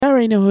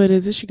already know who it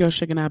is. It's your girl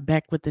Sugar, and I'm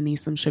back with the Need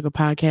Some Sugar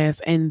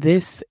podcast. And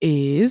this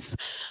is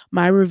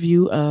my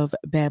review of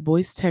Bad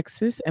Boys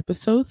Texas,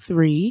 episode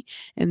 3.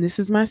 And this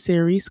is my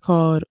series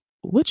called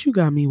What You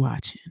Got Me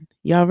Watching.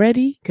 Y'all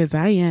ready? Because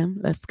I am.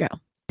 Let's go.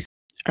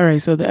 All right,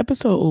 so the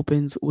episode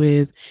opens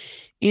with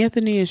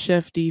Anthony and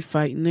Chef D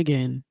fighting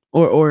again.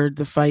 Or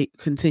the fight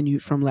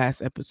continued from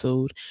last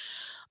episode.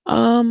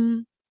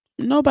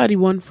 Nobody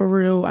won for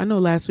real. I know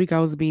last week I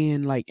was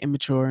being like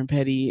immature and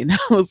petty, and I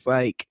was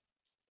like,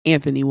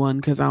 Anthony won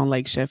because I don't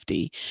like Chef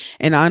D.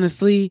 And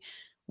honestly,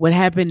 what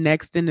happened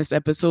next in this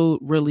episode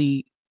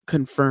really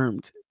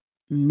confirmed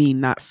me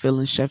not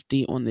feeling Chef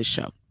D on this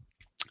show.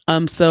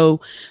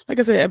 So like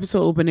I said,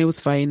 episode open, it was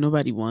fighting,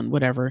 nobody won,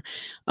 whatever.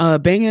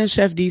 Banga and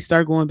Chef D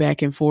start going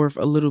back and forth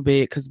a little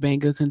bit because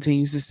Banga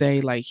continues to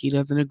say like he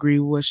doesn't agree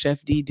with what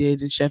Chef D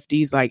did, and Chef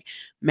D's like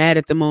mad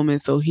at the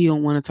moment, so he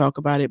don't want to talk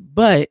about it.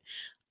 But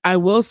I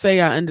will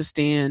say I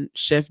understand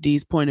Chef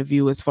D's point of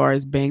view as far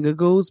as Banga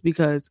goes,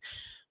 because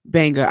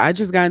Banga, I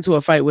just got into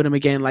a fight with him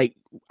again. Like,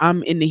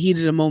 I'm in the heat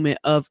of the moment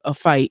of a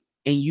fight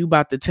and you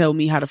about to tell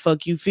me how the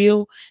fuck you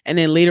feel. And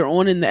then later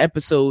on in the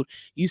episode,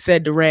 you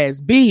said to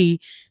Raz B,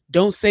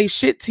 don't say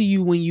shit to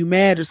you when you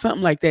mad or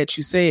something like that.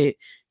 You said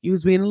you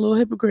was being a little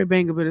hypocrite,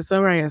 Banga, but it's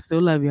all right. I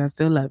still love you. I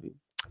still love you.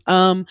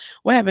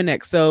 What happened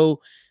next?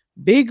 So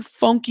big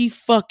funky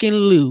fucking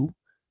Lou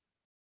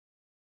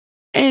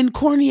and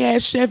corny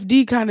ass Chef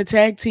D kind of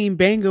tag team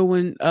Banga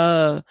when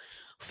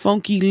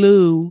Funky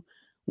Lou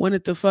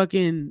wanted to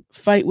fucking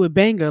fight with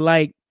Banga.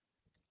 Like,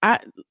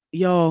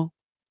 y'all,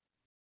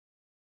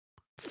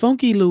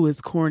 Funky Lou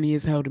is corny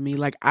as hell to me.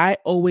 Like, I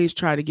always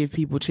try to give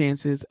people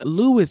chances.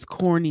 Lou is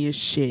corny as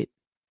shit.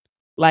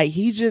 Like,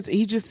 he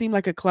just seemed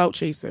like a clout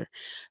chaser.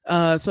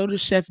 So does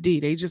Chef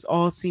D. They just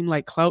all seem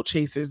like clout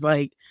chasers.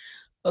 Like,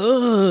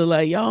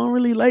 like y'all don't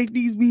really like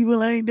these people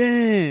like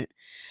that.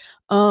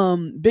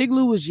 Big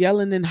Lou was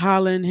yelling and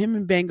hollering. Him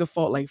and Banga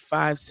fought like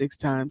 5-6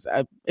 times.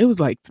 It was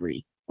like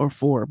 3 or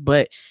 4,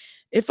 but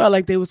it felt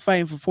like they was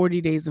fighting for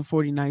 40 days and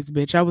 40 nights,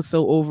 bitch. I was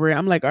so over it.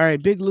 I'm like, all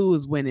right, Big Lou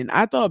is winning.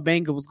 I thought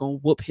Banga was going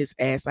to whoop his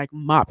ass, like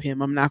mop him.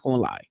 I'm not going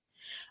to lie.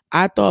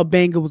 I thought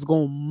Banga was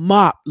going to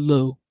mop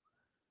Lou.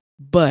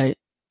 But,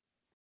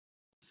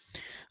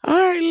 all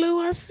right, Lou,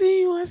 I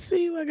see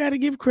you. I got to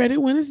give credit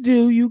when it's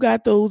due. You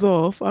got those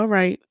off. All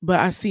right. But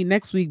I see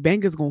next week,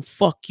 Banga's going to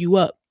fuck you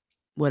up.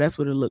 Well, that's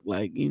what it looked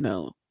like,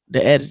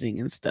 the editing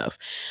and stuff.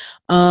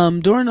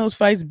 During those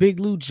fights, Big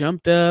Lou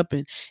jumped up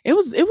and it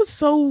was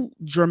so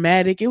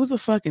dramatic. It was a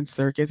fucking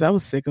circus. I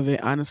was sick of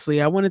it, honestly.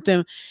 I wanted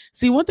them.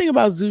 See, one thing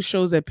about Zeus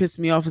shows that pissed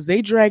me off is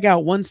they drag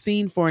out one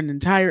scene for an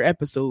entire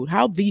episode.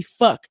 How the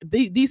fuck?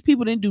 These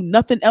people didn't do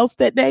nothing else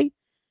that day?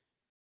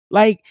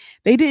 Like,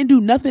 they didn't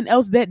do nothing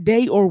else that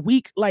day or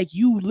week. Like,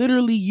 you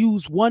literally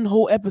use one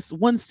whole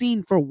episode, one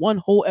scene for one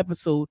whole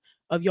episode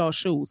of y'all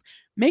shows.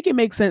 Make it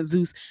make sense,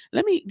 Zeus.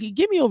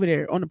 Get me over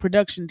there on the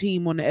production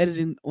team, on the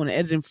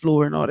editing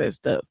floor and all that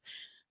stuff.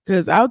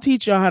 Because I'll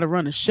teach y'all how to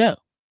run a show.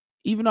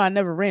 Even though I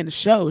never ran a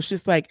show, it's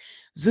just like,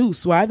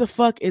 Zeus, why the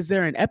fuck is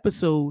there an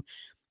episode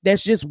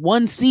that's just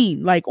one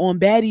scene? Like on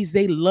Baddies,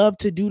 they love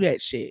to do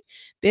that shit.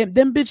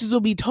 Them bitches will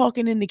be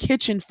talking in the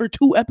kitchen for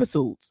 2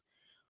 episodes.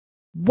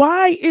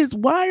 Why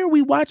are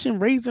we watching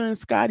Razor and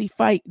Scotty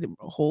fight?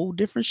 A whole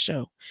different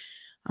show.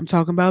 I'm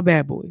talking about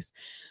Bad Boys.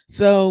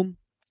 So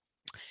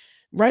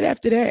right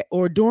after that,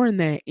 or during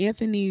that,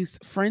 Anthony's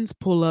friends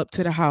pull up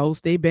to the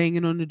house. They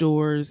banging on the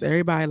doors.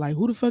 Everybody like,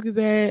 who the fuck is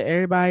that?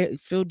 Everybody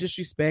feel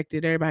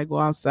disrespected. Everybody go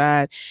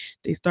outside.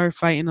 They start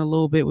fighting a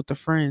little bit with the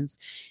friends.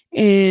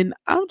 And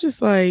I'm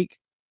just like,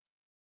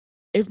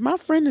 if my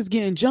friend is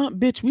getting jumped,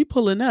 bitch, we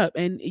pulling up.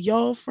 And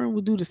y'all friend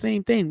will do the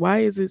same thing. Why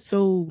is it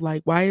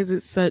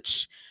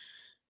such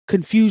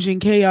confusion,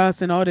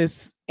 chaos, and all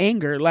this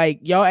anger? Like,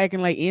 y'all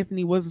acting like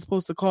Anthony wasn't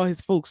supposed to call his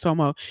folks, talking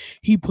about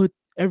he put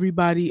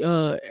everybody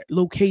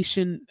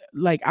location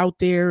like out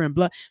there and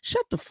blah.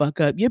 Shut the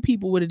fuck up. Your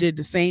people would have did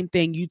the same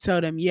thing. You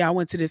tell them, yeah, I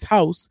went to this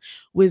house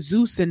with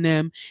Zeus and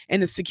them,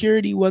 and the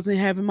security wasn't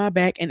having my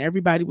back and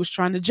everybody was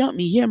trying to jump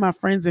me. Yeah, my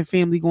friends and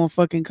family gonna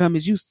fucking come.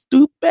 Is you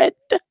stupid?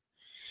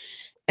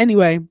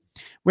 Anyway,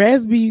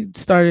 Razby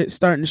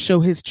starting to show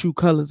his true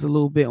colors a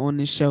little bit on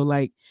this show.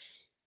 Like,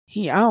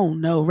 I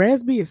don't know.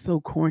 Razby is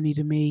so corny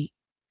to me.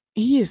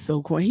 He is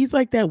so corny. He's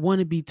like that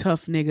wannabe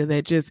tough nigga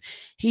that just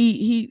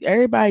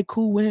everybody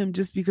cool with him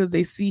just because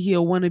they see he a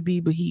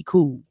wannabe, but he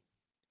cool.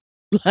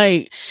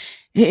 Like,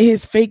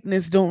 his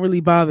fakeness don't really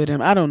bother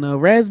them. I don't know.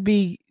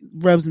 Razby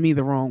rubs me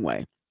the wrong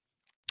way.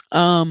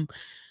 What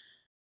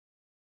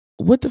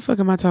the fuck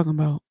am I talking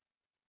about?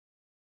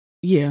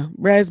 Yeah,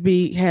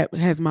 Razby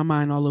has my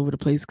mind all over the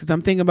place because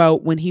I'm thinking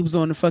about when he was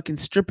on the fucking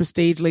stripper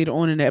stage later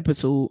on in the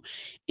episode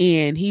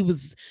and he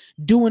was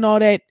doing all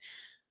that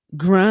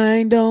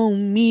grind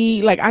on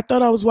me. Like, I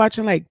thought I was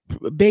watching like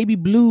Baby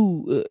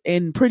Blue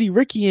and Pretty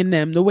Ricky and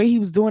them. The way he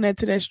was doing that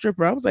to that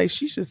stripper, I was like,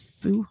 she should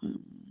sue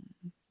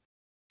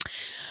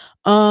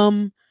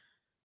him.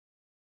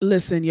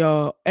 Listen,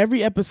 y'all,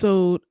 every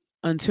episode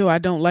until I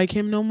don't like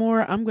him no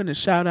more, I'm going to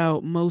shout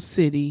out Mo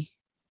City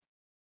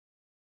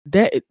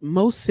That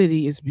Mo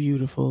City is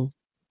beautiful.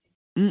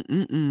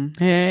 Mm-mm-mm.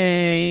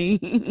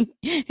 Hey,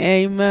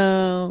 hey,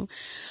 Mo.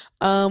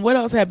 What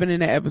else happened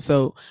in that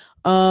episode?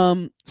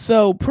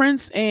 So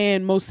Prince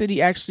and Mo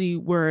City actually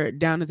were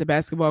down at the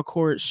basketball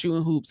court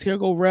shooting hoops. Here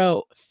go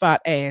Rel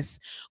fat ass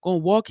gonna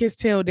walk his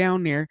tail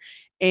down there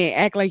and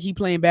act like he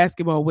playing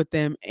basketball with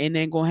them, and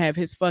then gonna have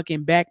his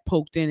fucking back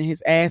poked in and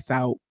his ass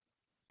out.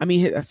 I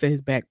mean, I said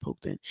his back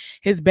poked in,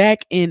 his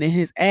back in and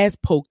his ass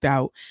poked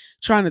out,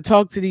 trying to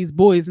talk to these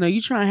boys. No, you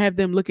trying to have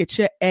them look at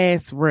your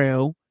ass,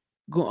 Rel,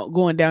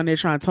 going down there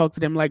trying to talk to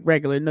them like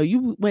regular. No,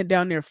 you went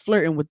down there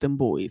flirting with them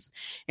boys.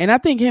 And I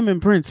think him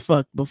and Prince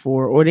fucked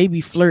before, or they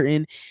be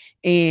flirting,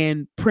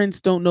 and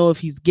Prince don't know if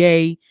he's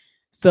gay.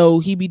 So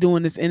he be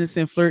doing this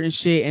innocent flirting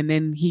shit, and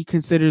then he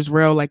considers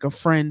Rel like a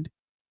friend.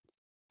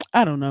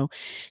 I don't know.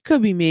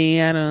 Could be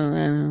me. I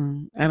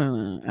don't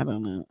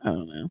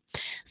know.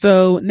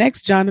 So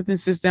next, Jonathan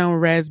sits down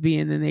with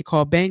Rasby, and then they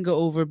call Banga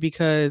over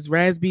because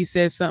Rasby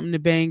says something to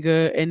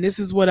Banga, and this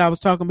is what I was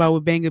talking about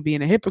with Banga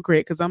being a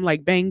hypocrite. Because I'm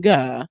like,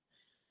 Banga,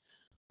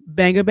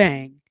 Banga,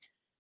 bang,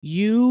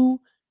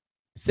 you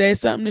said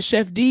something to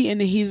Chef D in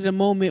the heat of the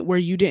moment where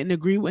you didn't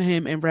agree with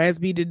him, and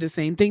Rasby did the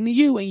same thing to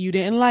you, and you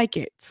didn't like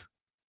it.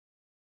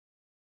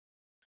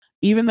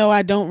 Even though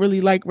I don't really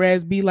like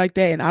Rasby like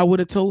that, and I would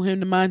have told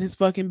him to mind his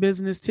fucking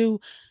business too,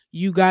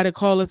 you got to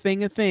call a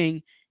thing,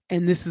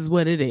 and this is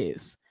what it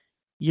is.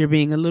 You're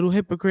being a little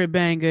hypocrite,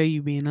 Banga.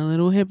 You being a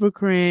little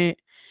hypocrite.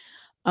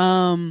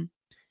 The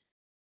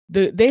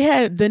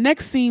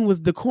next scene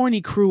was the corny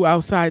crew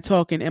outside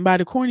talking, and by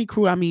the corny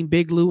crew I mean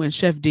Big Lou and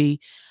Chef D.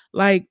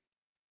 Why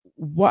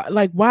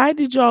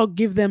did y'all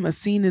give them a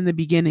scene in the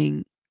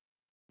beginning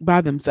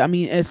by themselves? I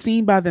mean, a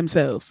scene by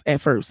themselves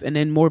at first, and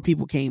then more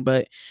people came,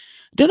 but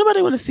don't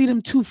nobody want to see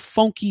them two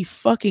funky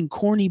fucking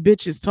corny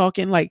bitches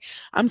talking. Like,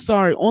 I'm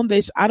sorry, on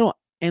this, I don't,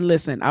 and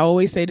listen, I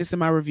always say this in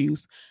my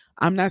reviews.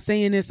 I'm not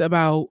saying this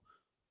about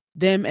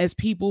them as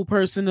people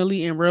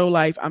personally in real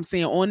life. I'm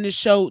saying on this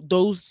show,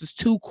 those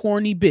two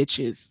corny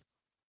bitches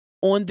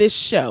on this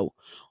show,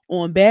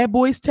 on Bad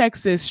Boys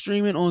Texas,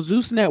 streaming on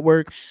Zeus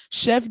Network,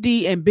 Chef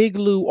D and Big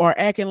Lou are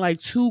acting like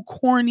two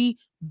corny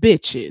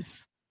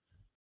bitches.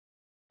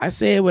 I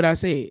said what I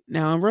said.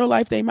 Now in real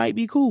life, they might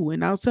be cool,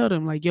 and I'll tell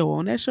them like, "Yo,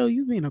 on that show,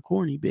 you being a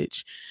corny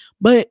bitch."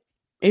 But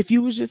if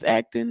you was just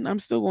acting, I'm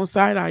still gonna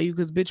side eye you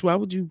because, bitch, why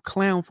would you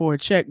clown for a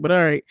check? But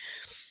all right.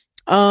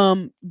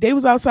 They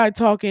was outside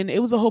talking.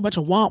 It was a whole bunch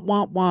of womp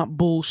womp womp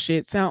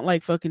bullshit. Sound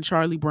like fucking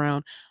Charlie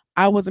Brown.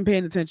 I wasn't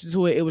paying attention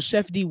to it. It was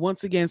Chef D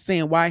once again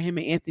saying why him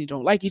and Anthony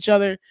don't like each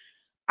other.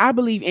 I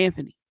believe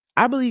Anthony.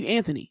 I believe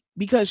Anthony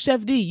because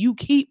Chef D, you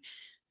keep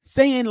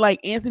saying like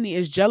Anthony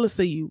is jealous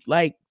of you.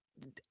 Like,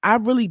 I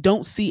really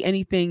don't see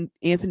anything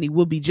Anthony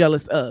would be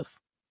jealous of.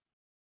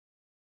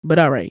 But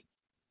all right.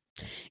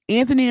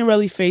 Anthony and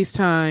Relly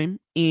FaceTime,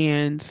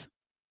 and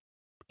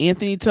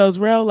Anthony tells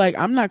Rel, like,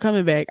 I'm not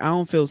coming back. I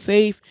don't feel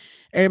safe.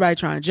 Everybody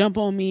trying to jump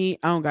on me.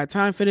 I don't got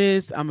time for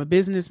this. I'm a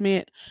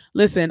businessman.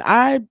 Listen,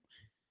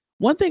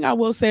 one thing I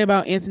will say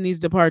about Anthony's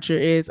departure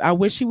is I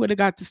wish he would have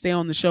got to stay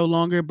on the show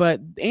longer,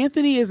 but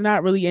Anthony is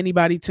not really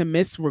anybody to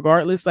miss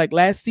regardless. Like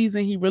last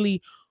season, he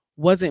really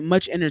wasn't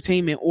much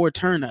entertainment or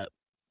turn up.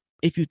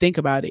 If you think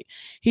about it,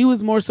 he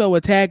was more so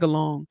a tag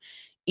along,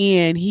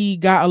 and he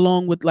got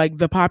along with like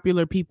the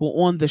popular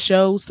people on the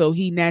show. So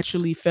he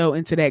naturally fell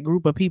into that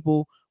group of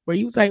people where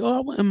he was like, oh, I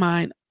wouldn't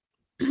mind.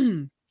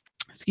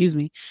 Excuse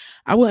me.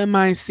 I wouldn't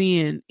mind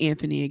seeing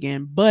Anthony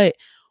again. But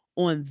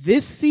on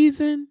this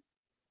season,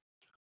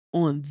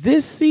 we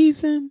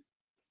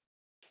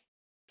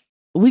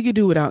could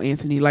do without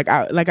Anthony. Like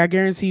I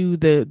guarantee you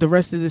the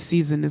rest of the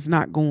season is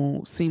not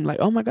going to seem like,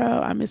 oh my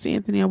God, I miss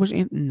Anthony. I wish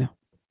Anthony.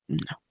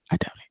 No, I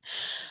doubt it.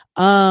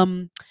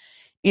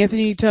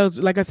 Anthony tells,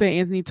 like I said,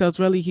 Anthony tells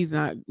Relly he's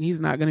not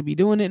going to be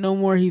doing it no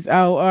more. He's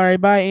out. All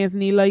right, bye,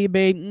 Anthony. Love you,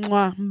 babe.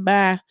 Mwah,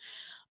 bye.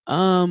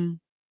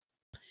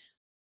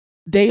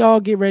 They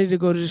all get ready to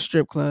go to the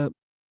strip club.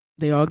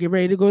 And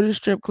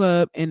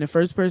the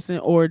first person,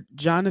 or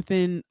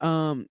Jonathan,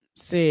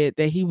 said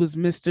that he was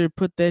Mr.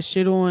 Put That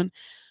Shit On.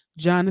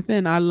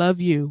 Jonathan, I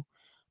love you,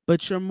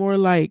 but you're more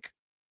like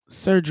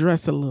Sir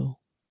Dress a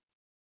Little.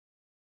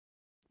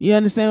 You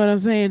understand what I'm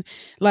saying?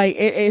 Like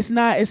it's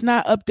not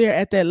up there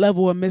at that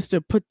level of Mr.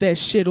 Put That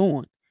Shit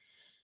On.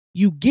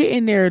 You get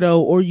in there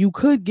though, or you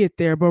could get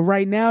there, but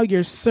right now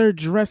you're Sir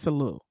Dress a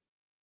Little.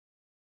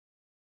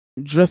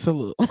 So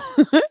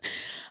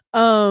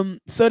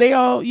they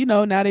all,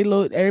 now they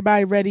load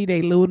everybody ready.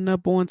 They loading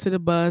up onto the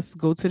bus,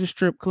 go to the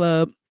strip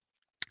club.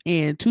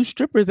 And two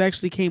strippers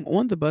actually came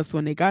on the bus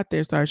when they got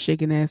there, started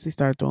shaking ass, they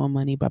started throwing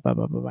money, blah, blah,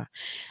 blah, blah, blah.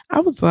 I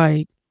was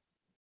like,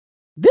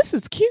 this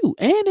is cute.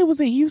 And it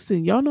was in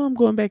Houston. Y'all know I'm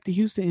going back to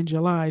Houston in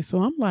July.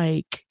 So I'm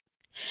like,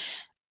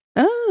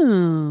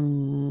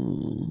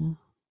 oh,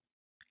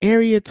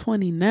 Area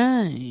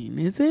 29,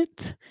 is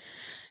it?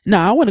 No,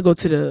 I want to go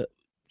to the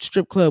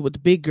strip club with the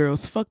big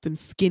girls. Fuck them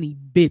skinny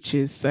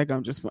bitches. Like,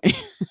 I'm just playing.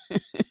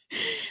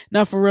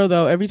 Now, for real,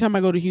 though, every time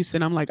I go to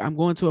Houston, I'm like, I'm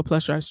going to a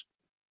plus size.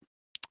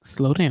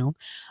 Slow down.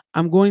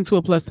 I'm going to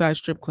a plus size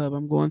strip club.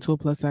 I'm going to a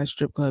plus size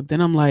strip club.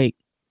 Then I'm like,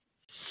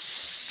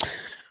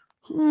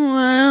 I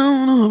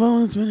don't know if I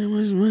want to spend that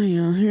much money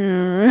on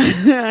here.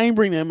 I ain't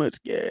bring that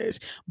much cash.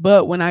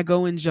 But when I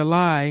go in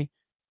July,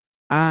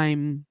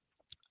 I'm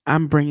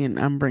I'm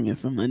bringing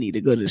some money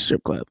to go to the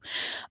strip club.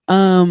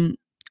 Um,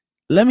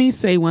 Let me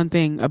say one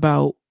thing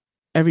about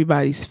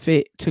everybody's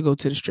fit to go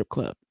to the strip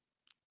club.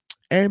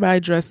 Everybody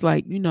dressed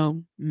like,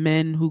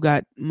 men who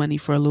got money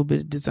for a little bit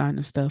of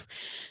designer stuff.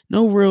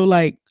 No real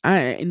like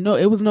I no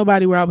it was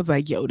nobody where I was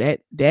like, yo,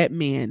 that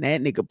man,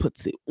 that nigga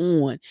puts it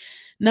on.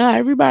 Nah,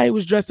 everybody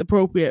was dressed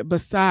appropriate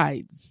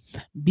besides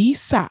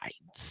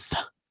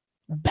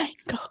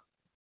Banker.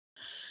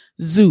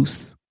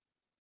 Zeus.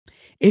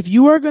 If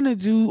you are going to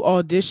do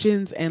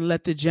auditions and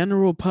let the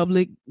general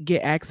public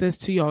get access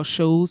to y'all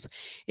shows,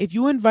 if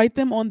you invite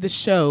them on the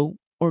show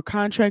or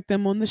contract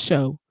them on the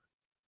show,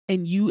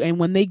 and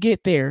when they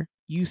get there,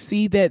 you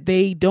see that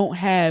they don't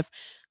have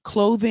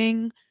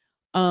clothing,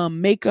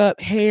 makeup,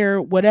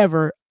 hair,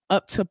 whatever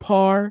up to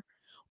par,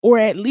 or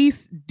at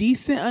least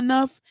decent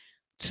enough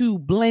to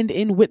blend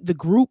in with the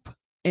group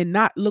and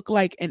not look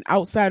like an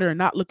outsider and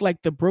not look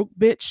like the broke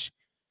bitch,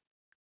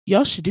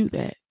 y'all should do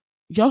that.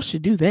 Y'all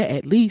should do that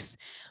at least.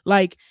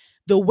 Like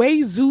the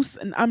way Zeus,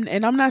 and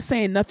I'm not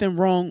saying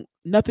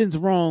nothing's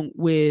wrong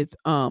with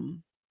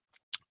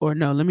or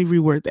no, let me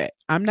reword that.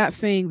 I'm not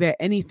saying that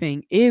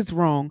anything is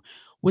wrong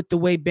with the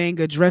way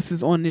Banga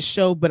dresses on this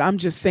show, but I'm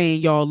just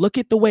saying, y'all, look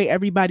at the way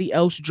everybody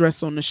else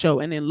dress on the show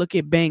and then look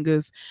at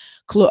Banga's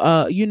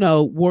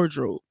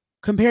wardrobe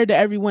compared to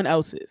everyone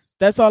else's.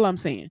 That's all I'm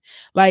saying.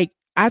 Like,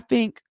 I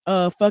think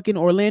fucking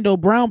Orlando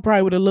Brown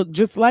probably would have looked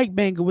just like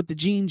Banga with the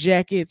jean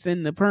jackets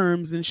and the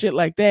perms and shit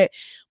like that.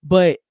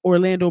 But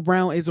Orlando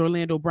Brown is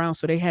Orlando Brown,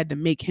 so they had to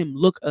make him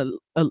look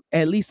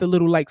at least a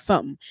little like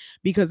something.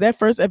 Because that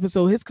first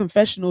episode, his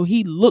confessional,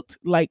 he looked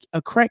like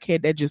a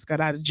crackhead that just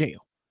got out of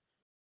jail.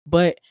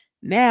 But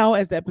now,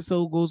 as the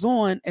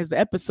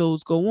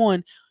episodes go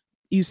on,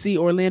 you see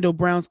Orlando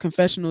Brown's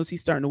confessionals.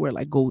 He's starting to wear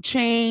like gold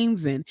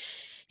chains, and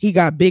he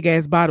got big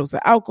ass bottles of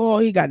alcohol.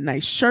 He got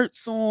nice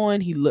shirts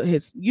on.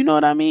 You know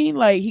what I mean?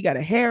 Like, he got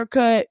a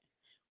haircut.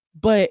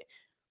 But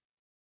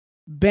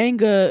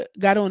Banga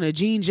got on a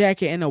jean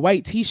jacket and a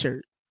white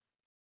t-shirt.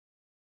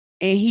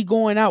 And he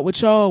going out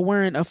with y'all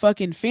wearing a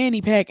fucking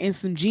fanny pack and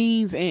some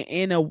jeans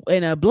and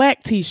a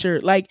black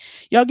t-shirt. Like,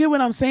 y'all get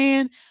what I'm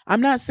saying?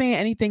 I'm not saying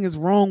anything is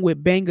wrong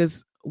with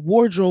Banga's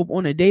wardrobe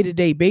on a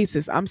day-to-day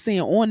basis. I'm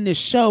saying on this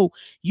show,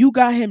 you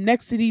got him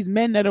next to these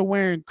men that are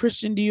wearing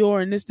Christian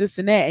Dior and this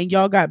and that, and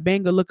y'all got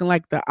Banga looking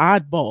like the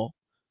oddball.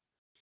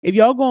 If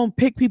y'all gonna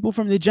pick people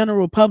from the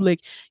general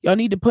public, y'all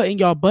need to put in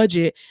y'all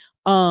budget.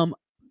 I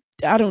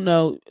don't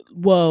know.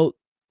 Well,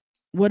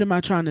 what am I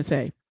trying to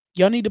say?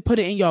 Y'all need to put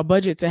it in y'all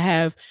budget to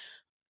have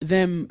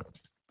them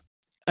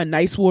a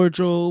nice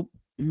wardrobe,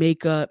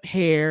 makeup,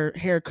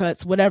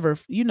 haircuts, whatever,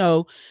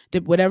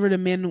 whatever the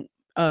men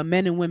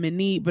and women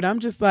need. But I'm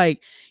just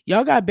like,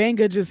 y'all got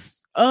Banga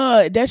just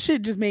that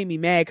shit just made me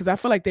mad because I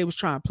feel like they was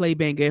trying to play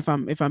Banga. If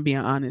I'm being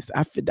honest,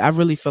 I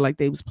really feel like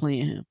they was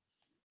playing him.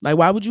 Like,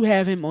 why would you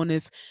have him on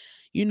this?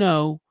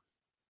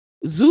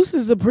 Zeus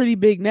is a pretty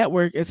big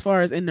network as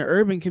far as in the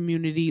urban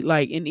community.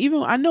 Like, and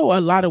even I know a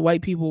lot of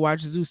white people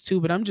watch Zeus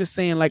too, but I'm just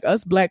saying, like,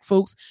 us black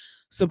folks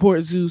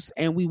support Zeus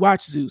and we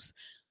watch Zeus.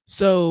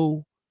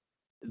 So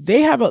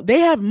they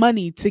have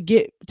money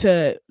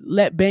to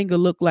let Banga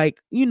look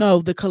like,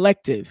 the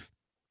collective.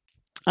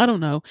 I don't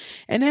know.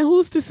 And then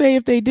who's to say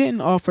if they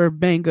didn't offer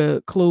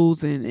Banga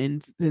clothes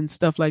and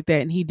stuff like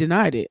that and he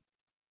denied it?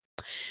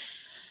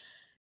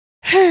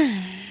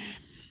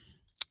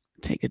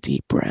 Take a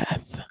deep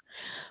breath.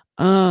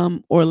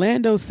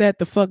 Orlando sat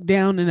the fuck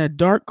down in a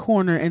dark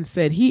corner and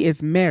said he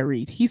is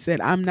married. He said,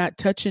 I'm not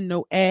touching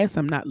no ass.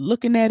 I'm not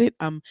looking at it.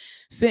 I'm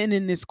sitting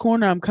in this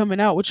corner. I'm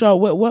coming out with y'all.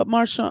 What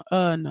Marshawn?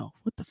 No,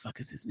 what the fuck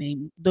is his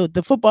name?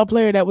 The football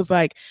player that was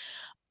like,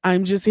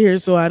 I'm just here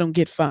so I don't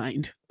get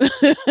fined.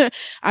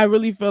 I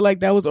really feel like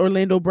that was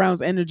Orlando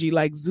Brown's energy.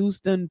 Like, Zeus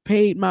done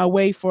paid my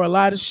way for a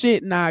lot of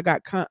shit. Now I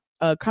got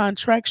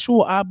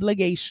contractual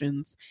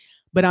obligations,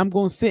 but I'm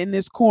going to sit in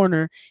this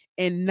corner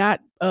and not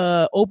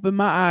open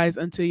my eyes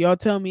until y'all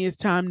tell me it's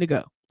time to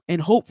go.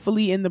 And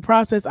hopefully in the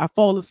process, I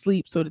fall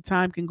asleep so the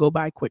time can go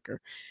by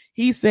quicker.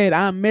 He said,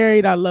 I'm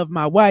married. I love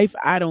my wife.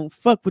 I don't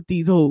fuck with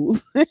these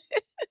hoes.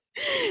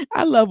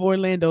 I love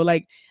Orlando.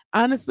 Like,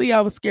 honestly,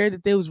 I was scared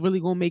that they was really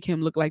going to make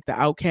him look like the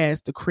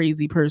outcast, the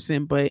crazy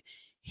person, but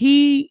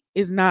he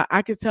is not.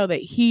 I could tell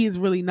that he is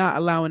really not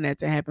allowing that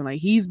to happen.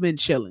 Like, he's been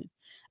chilling.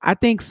 I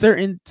think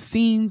certain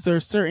scenes or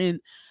certain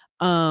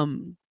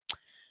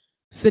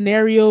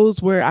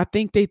scenarios where I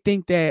think they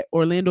think that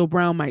Orlando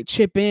Brown might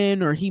chip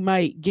in or he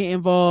might get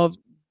involved,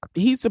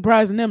 he's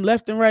surprising them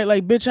left and right.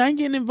 Like, bitch, I ain't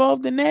getting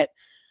involved in that.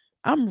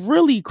 I'm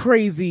really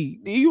crazy.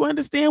 Do you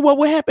understand what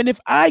would happen if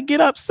I get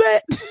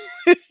upset?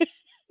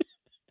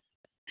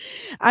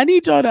 I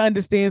need y'all to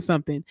understand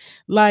something.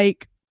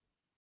 Like,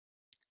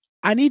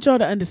 I need y'all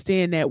to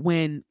understand that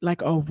when,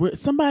 like,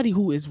 somebody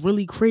who is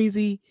really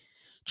crazy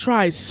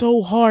try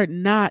so hard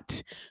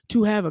not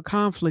to have a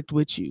conflict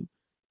with you.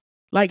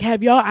 Like,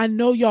 have y'all, I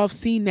know y'all have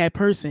seen that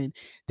person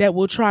that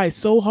will try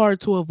so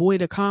hard to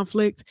avoid a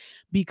conflict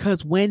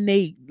because when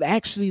they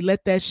actually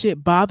let that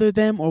shit bother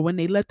them, or when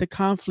they let the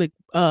conflict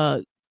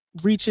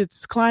reach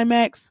its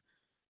climax,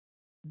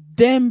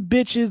 them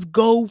bitches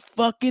go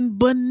fucking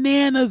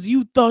bananas.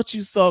 You thought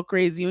you saw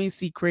crazy. You ain't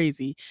see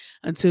crazy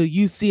until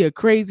you see a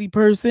crazy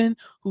person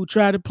who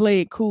try to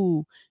play it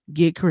cool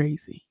get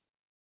crazy.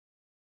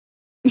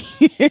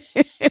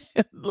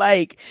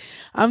 Like,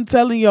 I'm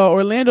telling y'all,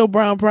 Orlando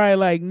Brown probably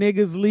like,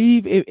 niggas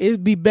leave.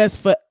 It'd be best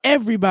for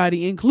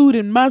everybody,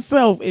 including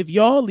myself, if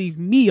y'all leave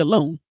me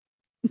alone.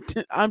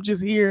 I'm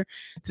just here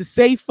to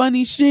say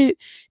funny shit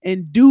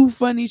and do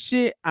funny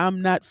shit.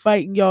 I'm not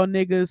fighting y'all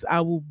niggas.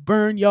 I will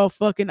burn y'all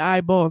fucking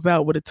eyeballs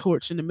out with a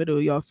torch in the middle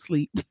of y'all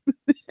sleep.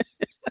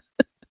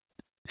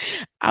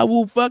 I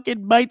will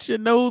fucking bite your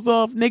nose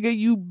off, nigga.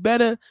 You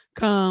better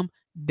calm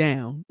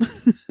down.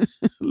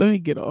 Let me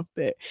get off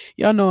that.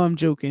 Y'all know I'm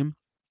joking.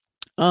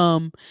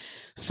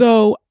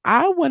 So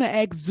I want to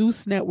ask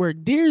Zeus Network,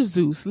 dear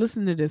Zeus,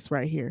 listen to this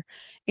right here.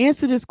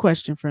 Answer this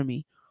question for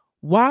me.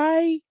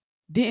 Why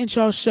didn't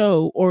y'all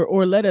show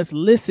or let us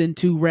listen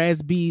to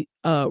Raz-B's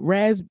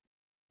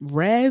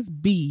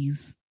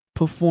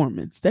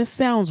performance? That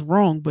sounds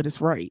wrong, but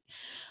it's right.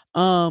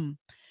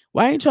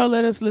 Why didn't y'all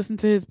let us listen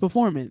to his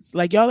performance?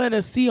 Like, y'all let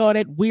us see all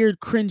that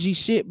weird cringy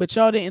shit, but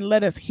y'all didn't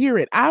let us hear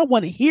it. I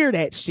want to hear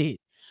that shit.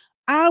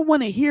 I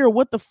want to hear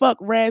what the fuck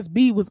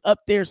Raz-B was up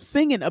there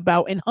singing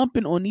about and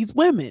humping on these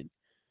women.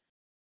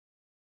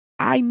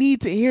 I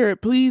need to hear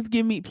it. Please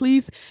give me,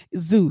 please,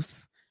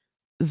 Zeus,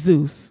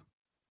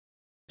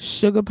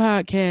 Sugar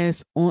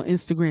Podcast on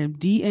Instagram.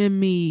 DM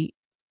me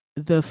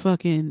the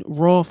fucking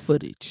raw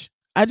footage.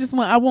 I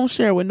won't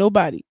share it with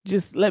nobody.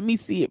 Just let me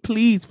see it,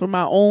 please, for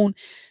my own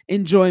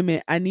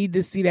enjoyment. I need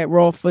to see that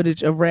raw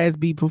footage of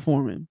Raz-B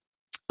performing.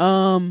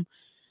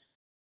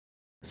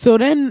 So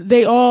then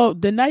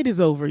the night is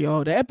over,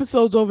 y'all. The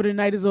episode's over, the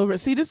night is over.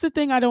 See, this is the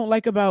thing I don't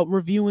like about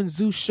reviewing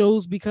Zeus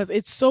shows, because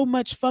it's so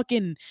much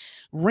fucking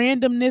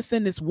randomness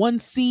in this one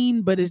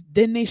scene, but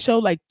then they show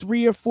like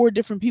 3 or 4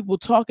 different people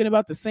talking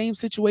about the same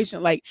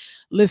situation. Like,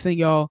 listen,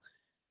 y'all,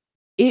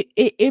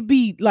 it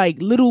be like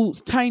little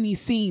tiny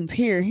scenes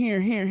here,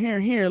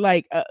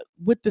 like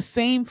with the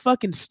same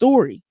fucking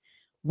story.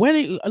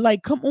 When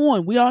like, come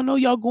on, we all know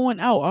y'all going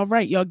out. All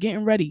right, y'all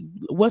getting ready.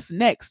 What's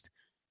next?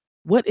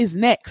 What is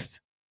next?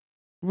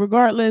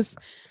 Regardless,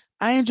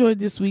 I enjoyed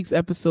this week's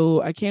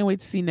episode. I can't wait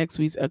to see next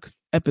week's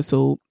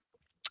episode.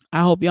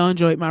 I hope y'all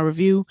enjoyed my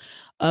review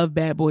of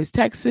Bad Boys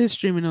Texas,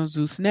 streaming on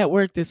Zeus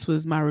Network. This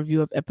was my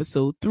review of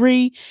episode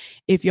 3.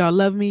 If y'all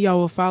love me, y'all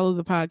will follow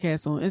the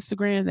podcast on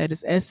Instagram. That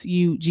is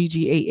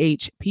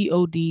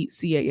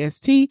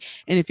SUGGAHPODCAST.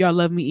 And if y'all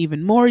love me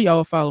even more, y'all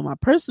will follow my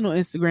personal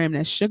Instagram.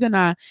 That's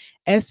Sugarna,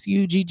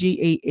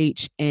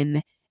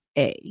 SUGGAHNA.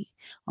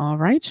 All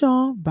right,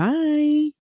 y'all. Bye.